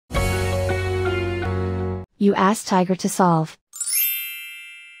You ask Tiger to solve.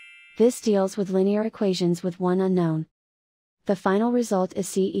 This deals with linear equations with one unknown. The final result is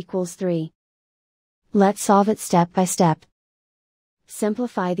c equals 3. Let's solve it step by step.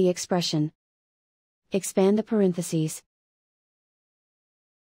 Simplify the expression. Expand the parentheses.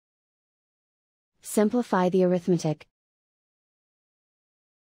 Simplify the arithmetic.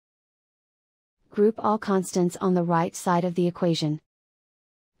 Group all constants on the right side of the equation.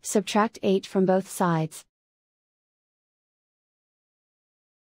 Subtract 8 from both sides.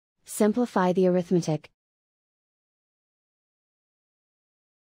 Simplify the arithmetic.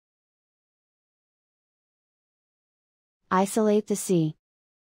 Isolate the c.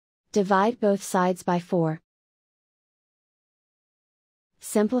 Divide both sides by 4.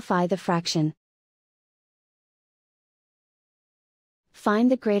 Simplify the fraction. Find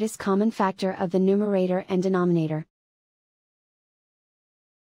the greatest common factor of the numerator and denominator.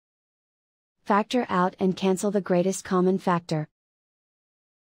 Factor out and cancel the greatest common factor.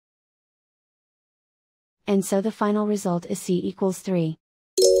 And so the final result is c equals 3.